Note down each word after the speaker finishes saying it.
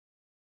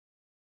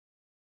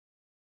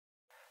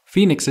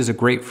Phoenix is a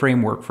great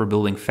framework for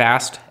building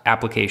fast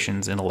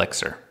applications in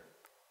Elixir.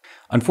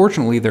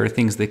 Unfortunately, there are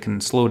things that can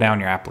slow down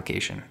your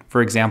application.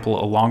 For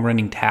example, a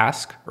long-running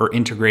task or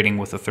integrating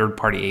with a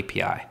third-party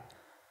API.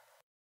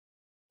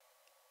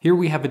 Here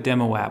we have a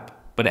demo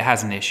app, but it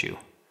has an issue.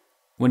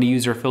 When a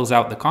user fills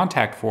out the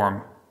contact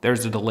form,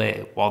 there's a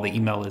delay while the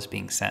email is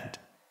being sent.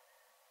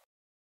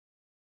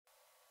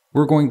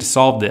 We're going to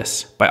solve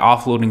this by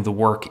offloading the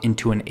work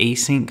into an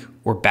async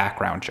or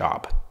background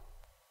job.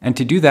 And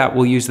to do that,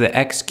 we'll use the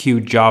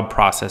Exq job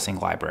processing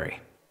library.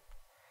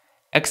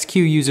 Exq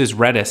uses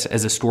Redis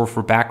as a store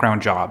for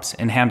background jobs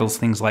and handles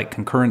things like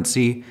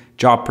concurrency,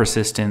 job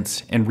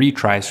persistence, and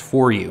retries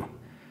for you,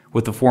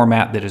 with a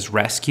format that is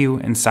Rescue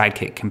and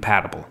Sidekick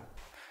compatible.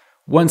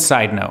 One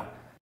side note,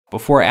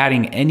 before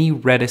adding any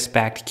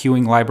Redis-backed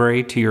queuing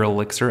library to your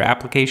Elixir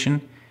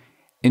application,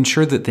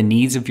 ensure that the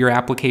needs of your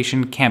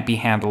application can't be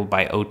handled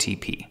by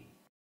OTP.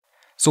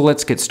 So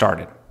let's get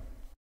started.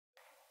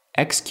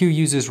 Exq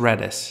uses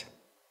Redis,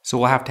 so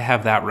we'll have to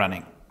have that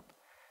running.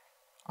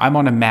 I'm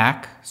on a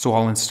Mac, so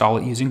I'll install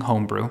it using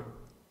Homebrew.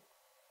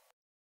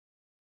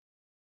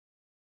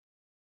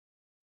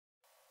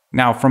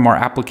 Now from our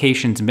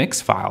application's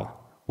mix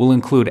file, we'll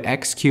include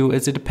Exq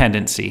as a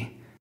dependency.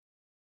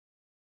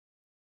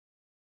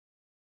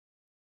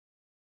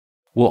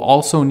 We'll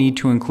also need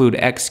to include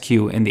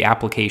Exq in the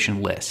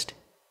application list.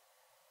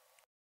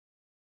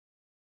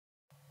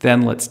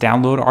 Then let's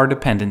download our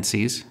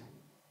dependencies.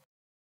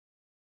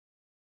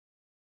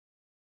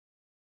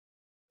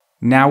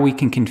 Now we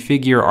can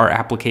configure our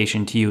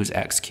application to use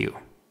Exq.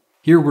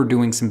 Here we're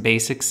doing some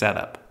basic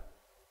setup.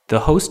 The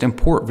host and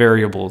port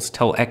variables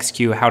tell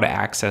Exq how to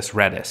access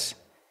Redis.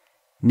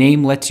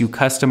 Name lets you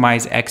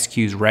customize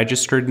Exq's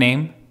registered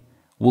name.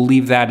 We'll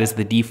leave that as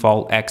the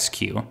default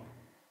Exq.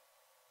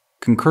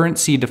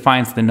 Concurrency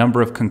defines the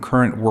number of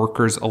concurrent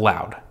workers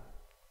allowed.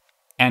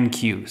 And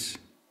queues.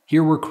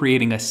 Here we're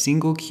creating a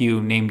single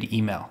queue named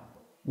email,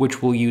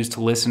 which we'll use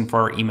to listen for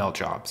our email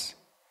jobs.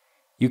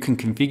 You can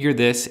configure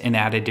this and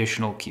add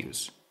additional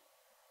queues.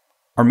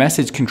 Our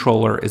message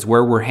controller is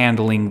where we're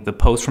handling the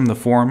post from the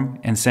form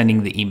and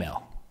sending the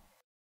email.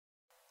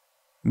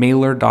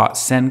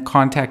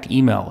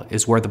 Mailer.sendContactEmail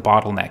is where the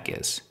bottleneck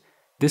is.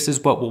 This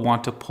is what we'll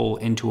want to pull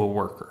into a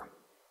worker.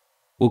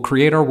 We'll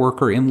create our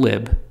worker in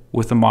lib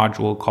with a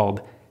module called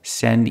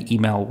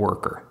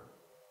sendEmailWorker.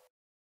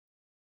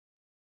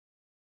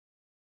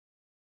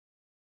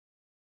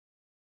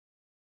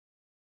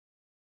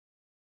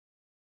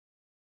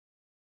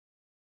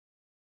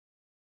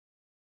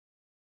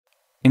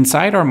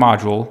 Inside our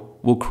module,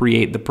 we'll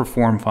create the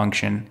perform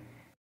function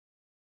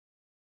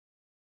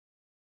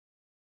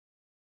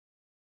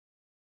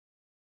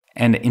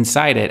and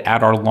inside it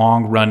add our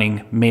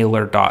long-running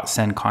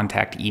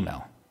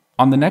mailer.sendContactEmail.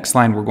 On the next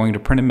line, we're going to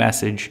print a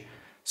message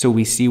so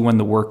we see when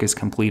the work is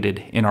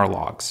completed in our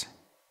logs.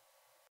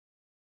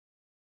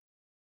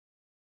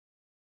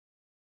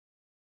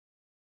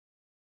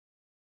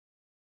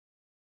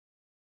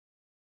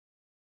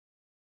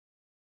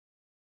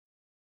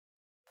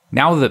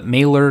 Now that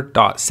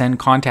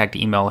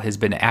mailer.sendContactEmail has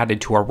been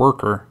added to our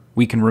worker,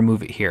 we can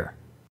remove it here.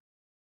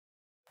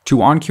 To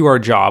onqueue our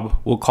job,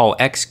 we'll call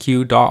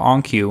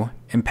exq.onqueue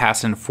and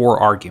pass in 4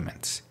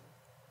 arguments.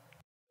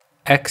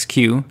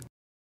 Exq,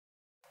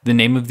 the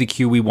name of the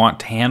queue we want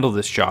to handle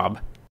this job,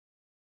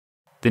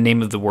 the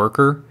name of the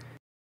worker,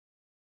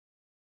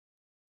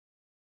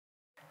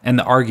 and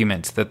the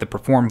arguments that the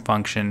perform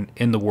function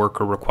in the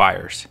worker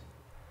requires.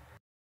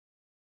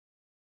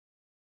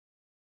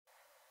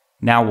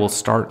 Now we'll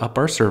start up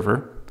our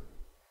server,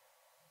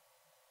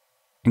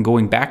 and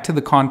going back to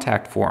the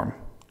contact form,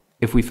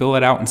 if we fill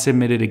it out and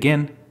submit it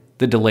again,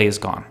 the delay is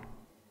gone.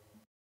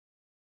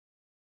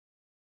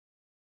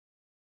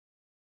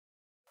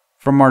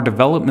 From our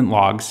development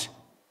logs,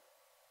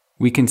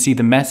 we can see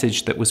the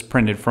message that was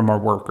printed from our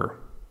worker.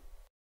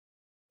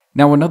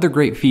 Now another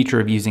great feature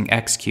of using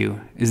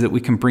Exq is that we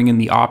can bring in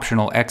the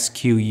optional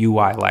Exq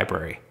UI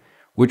library,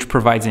 which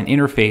provides an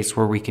interface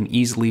where we can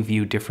easily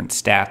view different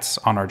stats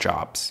on our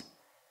jobs.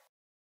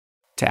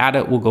 To add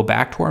it, we'll go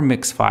back to our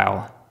mix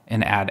file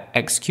and add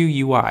Exq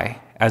UI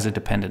as a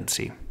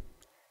dependency.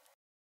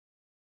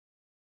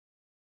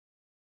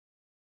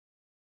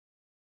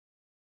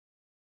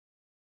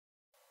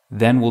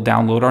 Then we'll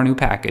download our new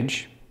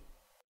package.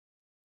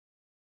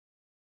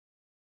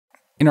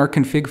 In our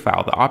config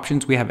file, the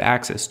options we have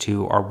access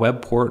to are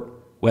web port,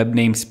 web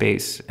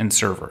namespace, and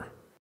server.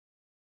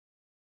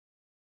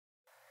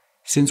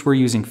 Since we're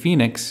using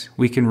Phoenix,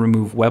 we can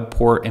remove web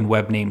port and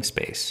web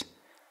namespace.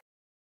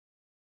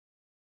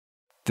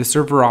 The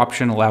server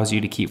option allows you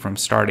to keep from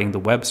starting the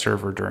web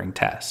server during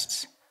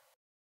tests.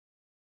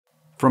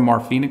 From our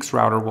Phoenix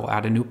router, we'll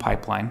add a new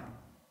pipeline.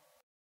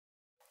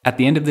 At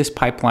the end of this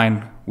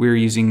pipeline, we're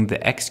using the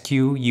Exq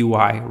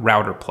UI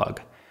router plug,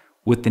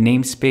 with the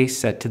namespace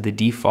set to the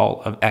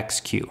default of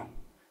Exq.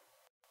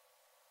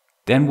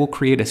 Then we'll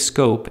create a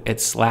scope at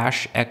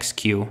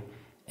 /exq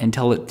and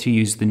tell it to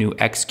use the new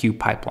Exq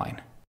pipeline.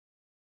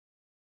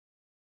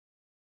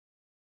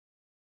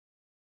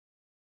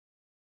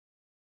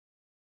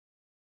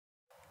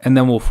 and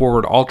then we'll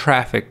forward all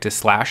traffic to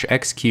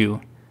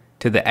 /xq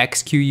to the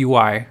Exq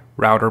UI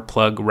router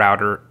plug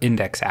router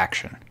index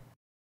action.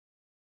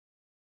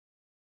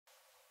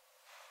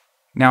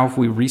 Now if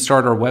we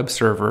restart our web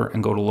server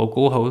and go to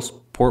localhost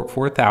port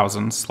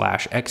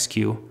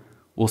 4000/xq,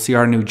 we'll see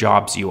our new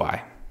jobs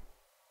UI.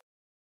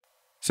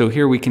 So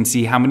here we can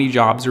see how many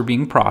jobs are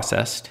being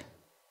processed,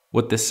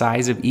 what the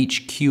size of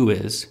each queue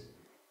is,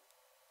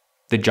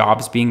 the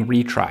jobs being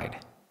retried.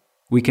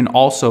 We can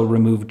also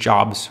remove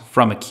jobs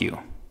from a queue.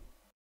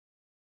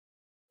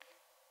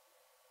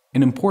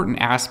 An important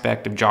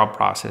aspect of job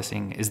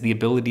processing is the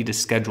ability to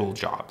schedule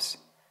jobs.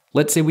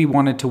 Let's say we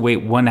wanted to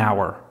wait 1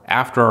 hour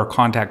after our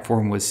contact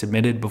form was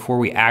submitted before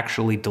we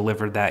actually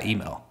delivered that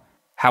email.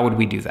 How would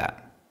we do that?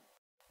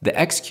 The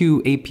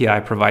Exq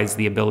API provides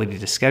the ability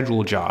to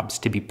schedule jobs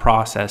to be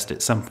processed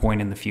at some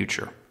point in the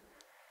future.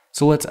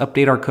 So let's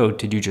update our code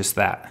to do just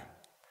that.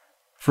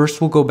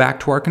 First, we'll go back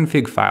to our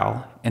config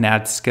file and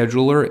add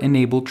scheduler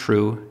enable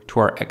true to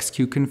our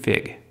Exq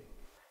config.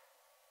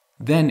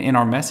 Then in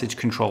our message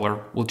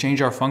controller, we'll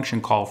change our function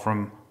call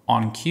from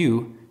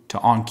onQueue to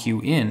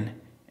onQueueIn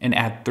and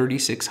add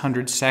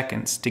 3600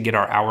 seconds to get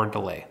our hour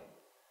delay.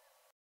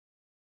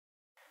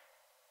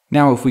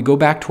 Now if we go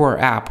back to our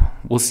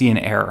app, we'll see an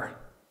error.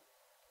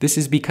 This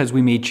is because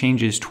we made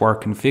changes to our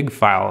config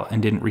file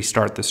and didn't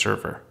restart the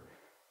server.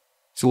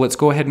 So let's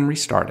go ahead and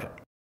restart it.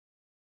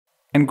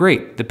 And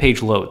great, the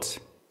page loads.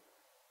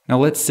 Now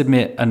let's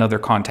submit another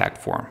contact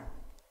form.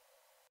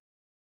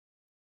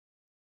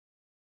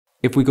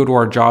 If we go to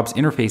our jobs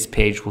interface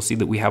page, we'll see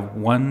that we have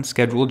one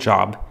scheduled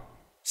job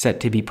set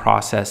to be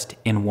processed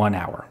in 1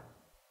 hour.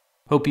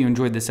 Hope you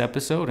enjoyed this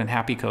episode and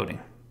happy coding.